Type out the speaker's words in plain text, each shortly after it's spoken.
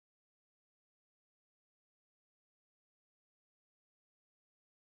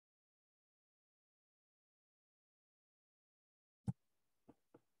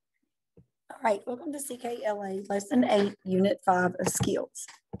right, welcome to CKLA Lesson 8, Unit 5 of Skills.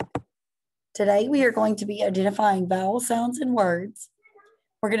 Today we are going to be identifying vowel sounds in words.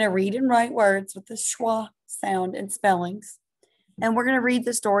 We're going to read and write words with the schwa sound and spellings. And we're going to read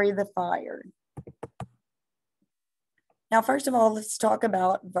the story of the fire. Now, first of all, let's talk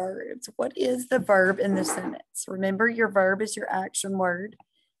about verbs. What is the verb in the sentence? Remember, your verb is your action word.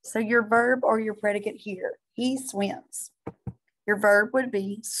 So your verb or your predicate here, he swims. Your verb would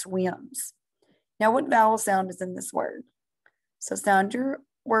be swims. Now, what vowel sound is in this word? So sound your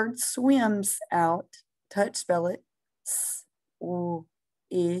word swims out. Touch spell it. S, U,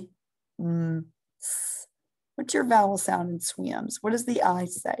 I, M, S. What's your vowel sound in swims? What does the I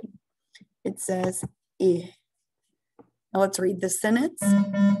say? It says I. Now let's read the sentence. That's 88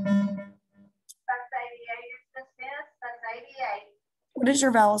 is the sentence. That's 88. What is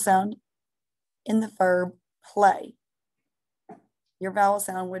your vowel sound in the verb play? Your vowel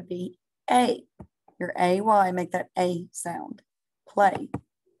sound would be A. Your A-Y, make that A sound. Play.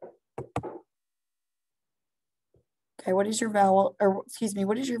 Okay, what is your vowel, or excuse me,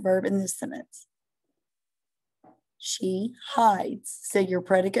 what is your verb in this sentence? She hides. So your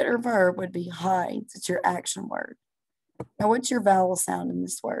predicate or verb would be hides. It's your action word. Now, what's your vowel sound in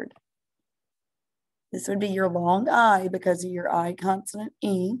this word? This would be your long I because of your I consonant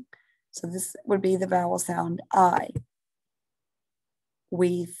E. So this would be the vowel sound I.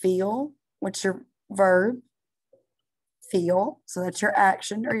 We feel. What's your verb? Feel. So that's your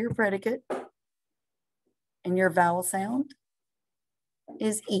action or your predicate. And your vowel sound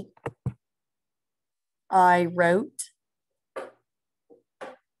is E. I wrote.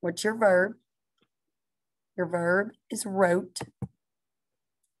 What's your verb? Your verb is wrote.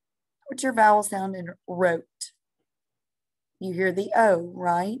 What's your vowel sound in wrote? You hear the O,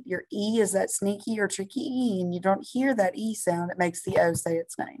 right? Your E is that sneaky or tricky E, and you don't hear that E sound. It makes the O say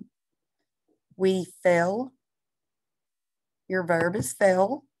its name. We fell. Your verb is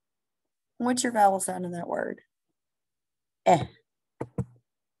fell. What's your vowel sound in that word? Eh.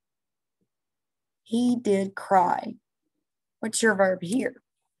 He did cry. What's your verb here?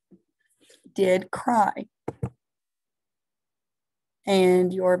 Did cry.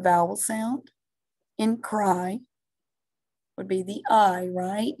 And your vowel sound in cry would be the I,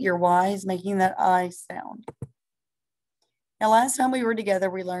 right? Your Y is making that I sound. Now, last time we were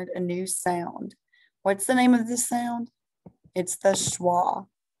together, we learned a new sound. What's the name of this sound? It's the schwa.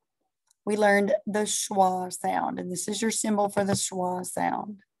 We learned the schwa sound, and this is your symbol for the schwa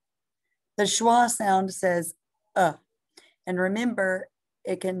sound. The schwa sound says and remember,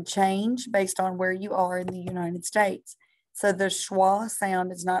 it can change based on where you are in the United States. So the schwa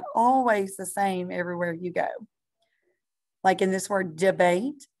sound is not always the same everywhere you go. Like in this word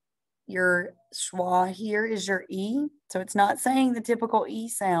debate, your schwa here is your E. So it's not saying the typical E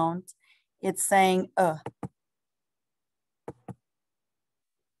sound. It's saying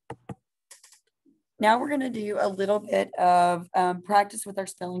Now we're going to do a little bit of practice with our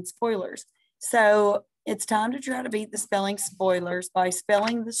spelling spoilers. So it's time to try to beat the spelling spoilers by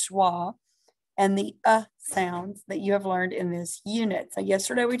spelling the schwa and the sounds that you have learned in this unit. So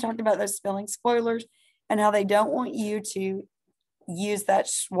yesterday we talked about those spelling spoilers and how they don't want you to use that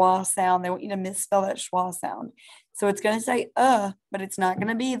schwa sound. They want you to misspell that schwa sound. So it's going to say but it's not going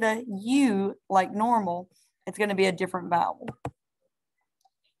to be the U like normal. It's going to be a different vowel.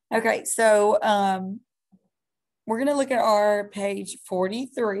 Okay, so we're going to look at our page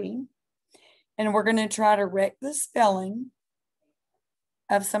 43, and we're going to try to wreck the spelling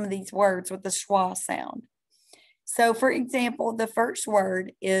of some of these words with the schwa sound. So, for example, the first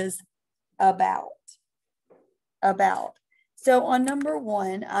word is about. About. So, on number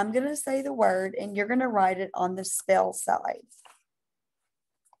 1, I'm going to say the word, and you're going to write it on the spell side.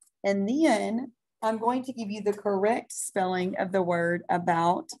 And then I'm going to give you the correct spelling of the word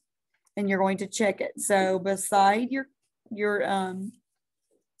about, and you're going to check it. So beside your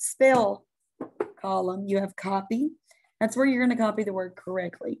spell column, you have copy. That's where you're going to copy the word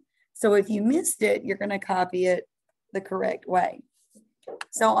correctly. So if you missed it, you're going to copy it the correct way.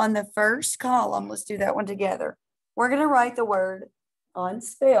 So on the first column, let's do that one together. We're going to write the word on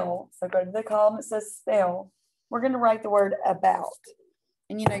spell. So go to the column that says spell. We're going to write the word about.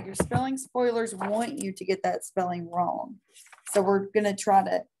 And you know, your spelling spoilers want you to get that spelling wrong. So we're going to try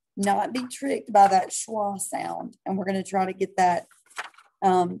to not be tricked by that schwa sound. And we're going to try to get that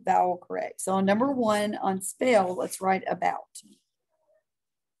vowel correct. So on number 1 on spell, let's write about.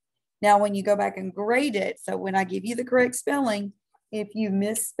 Now, when you go back and grade it, so when I give you the correct spelling, if you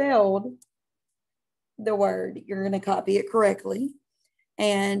misspelled the word, you're going to copy it correctly.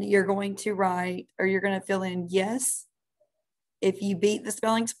 And you're going to write, or you're going to fill in yes, if you beat the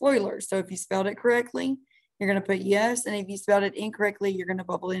spelling spoilers. So if you spelled it correctly, you're going to put yes. And if you spelled it incorrectly, you're going to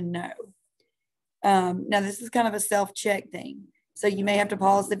bubble in no. Now, this is kind of a self-check thing. So you may have to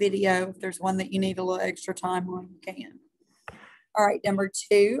pause the video. If there's one that you need a little extra time on, you can. All right, number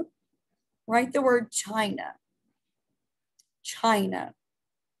 2, write the word China. China.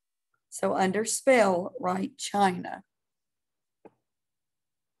 So under spell, write China.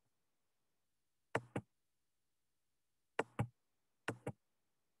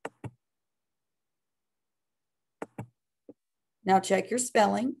 Now check your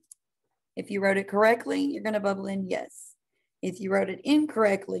spelling. If you wrote it correctly, you're going to bubble in yes. If you wrote it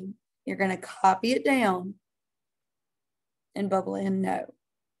incorrectly, you're going to copy it down and bubble in no.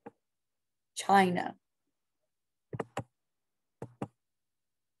 China.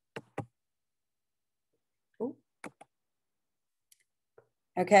 Ooh.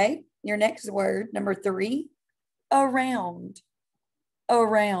 Okay, your next word, number 3, around.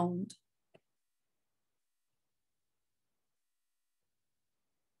 Around.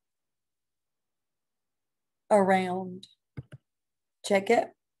 Around. Check it.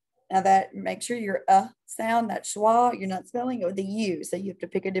 Now that, make sure your sound, that schwa, you're not spelling it with a U, so you have to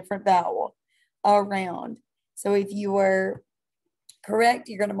pick a different vowel. Around. So if you were correct,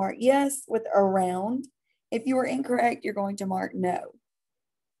 you're going to mark yes with around. If you were incorrect, you're going to mark no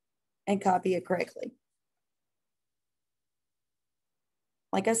and copy it correctly.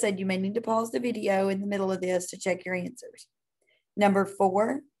 Like I said, you may need to pause the video in the middle of this to check your answers. Number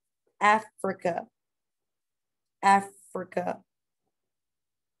 4, Africa. Africa.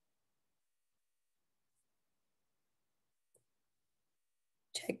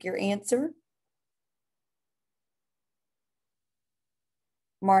 Check your answer.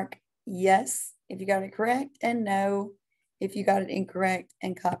 Mark yes if you got it correct and no if you got it incorrect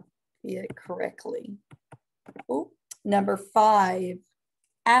and copy it correctly. Ooh. Number 5,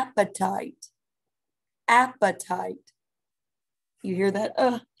 appetite. Appetite. You hear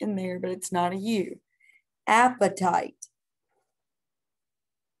that in there, but it's not a U. Appetite.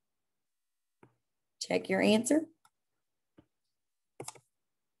 Check your answer.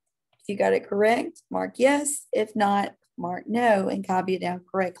 If you got it correct, mark yes. If not, mark no and copy it down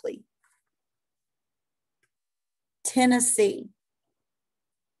correctly. Tennessee.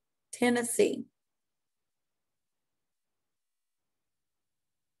 Tennessee.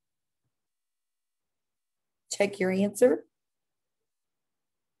 Check your answer.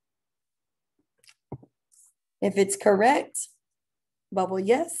 If it's correct, bubble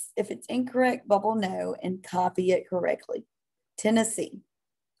yes. If it's incorrect, bubble no and copy it correctly. Tennessee.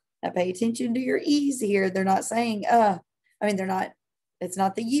 Now pay attention to your E's here. They're not saying they're not, it's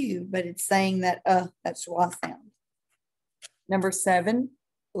not the U, but it's saying that that schwa sound. Number 7,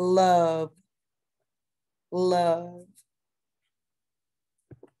 love. Love.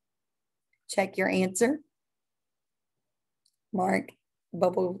 Check your answer. Mark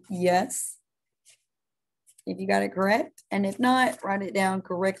bubble yes if you got it correct. And if not, write it down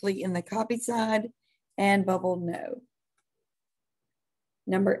correctly in the copy side and bubble no.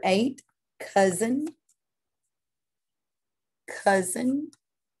 Number 8, cousin. Cousin.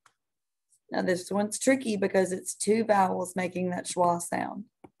 Now this one's tricky because it's 2 vowels making that schwa sound.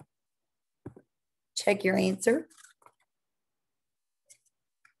 Check your answer.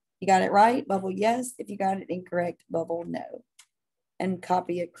 You got it right, bubble yes. If you got it incorrect, bubble no. And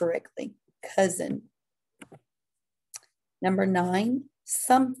copy it correctly. Cousin. Number 9,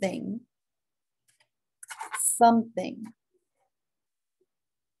 something. Something.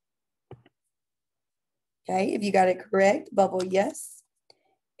 Okay, if you got it correct, bubble yes.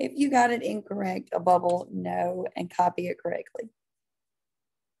 If you got it incorrect, a bubble no and copy it correctly.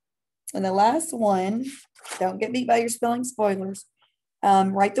 And the last one, don't get beat by your spelling spoilers.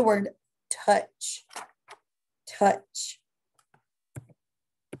 Write the word touch. Touch.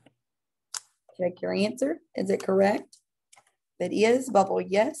 Check your answer. Is it correct? If it is, bubble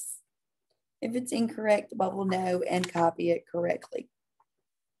yes. If it's incorrect, bubble no and copy it correctly.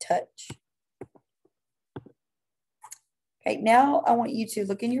 Touch. Okay, now I want you to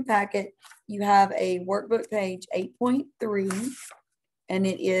look in your packet. You have a workbook page 8.3, and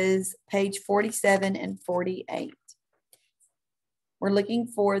it is page 47 and 48. We're looking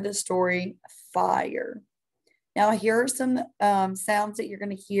for the story fire. Now here are some sounds that you're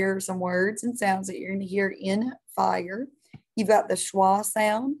going to hear, some words and sounds that you're going to hear in fire. You've got the schwa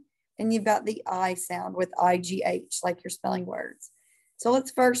sound and you've got the I sound with IGH, like your spelling words. So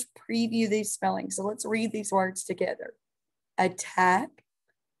let's first preview these spellings. So let's read these words together. Attack,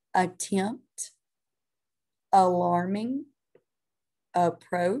 attempt, alarming,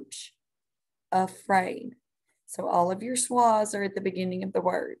 approach, afraid. So all of your schwas are at the beginning of the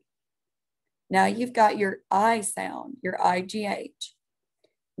word. Now you've got your I sound, your IGH.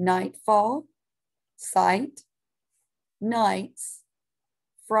 Nightfall, sight, nights,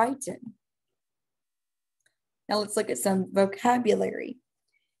 frighten. Now let's look at some vocabulary.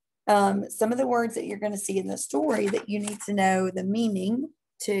 Some of the words that you're going to see in the story that you need to know the meaning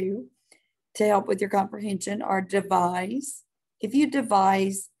to help with your comprehension are devise. If you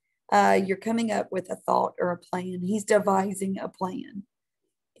devise, you're coming up with a thought or a plan. He's devising a plan.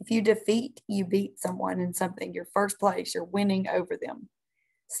 If you defeat, you beat someone in something. You're first place. You're winning over them.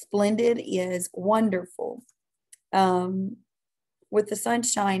 Splendid is wonderful. With the sun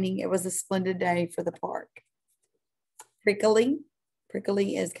shining, it was a splendid day for the park. Prickly.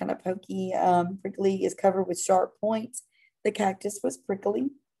 Prickly is kind of pokey. Prickly is covered with sharp points. The cactus was prickly.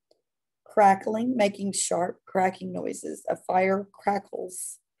 Crackling, making sharp cracking noises. A fire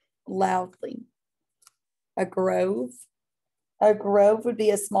crackles loudly. A grove. A grove would be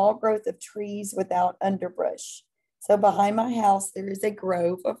a small growth of trees without underbrush. So behind my house, there is a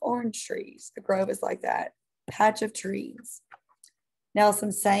grove of orange trees. A grove is like that patch of trees. Now,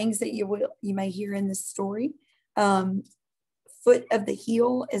 some sayings that you may hear in this story. Foot of the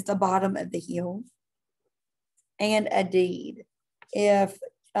heel is the bottom of the heel. And a deed. If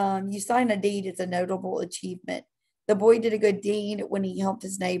you sign a deed, it's a notable achievement. The boy did a good deed when he helped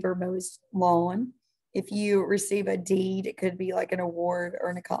his neighbor mow his lawn. If you receive a deed, it could be like an award or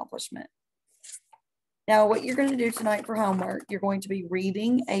an accomplishment. Now, what you're going to do tonight for homework, you're going to be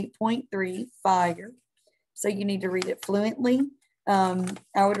reading 8.3, Fire. So you need to read it fluently. I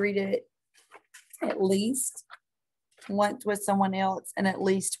would read it at least once with someone else and at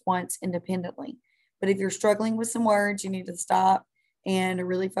least once independently. But if you're struggling with some words, you need to stop and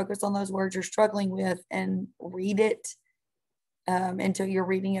really focus on those words you're struggling with and read it until you're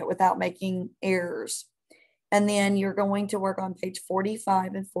reading it without making errors. And then you're going to work on page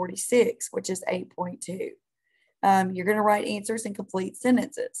 45 and 46, which is 8.2. You're going to write answers in complete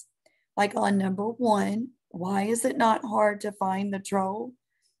sentences. Like on number 1, why is it not hard to find the troll?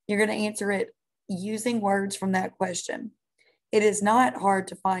 You're going to answer it using words from that question. It is not hard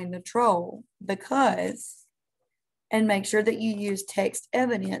to find the troll because, and make sure that you use text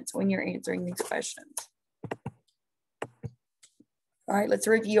evidence when you're answering these questions. All right, let's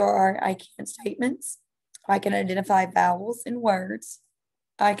review our I can statements. I can identify vowels in words.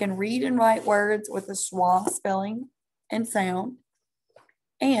 I can read and write words with a schwa spelling and sound.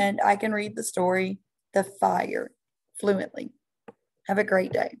 And I can read the story, The Fire, fluently. Have a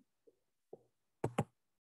great day.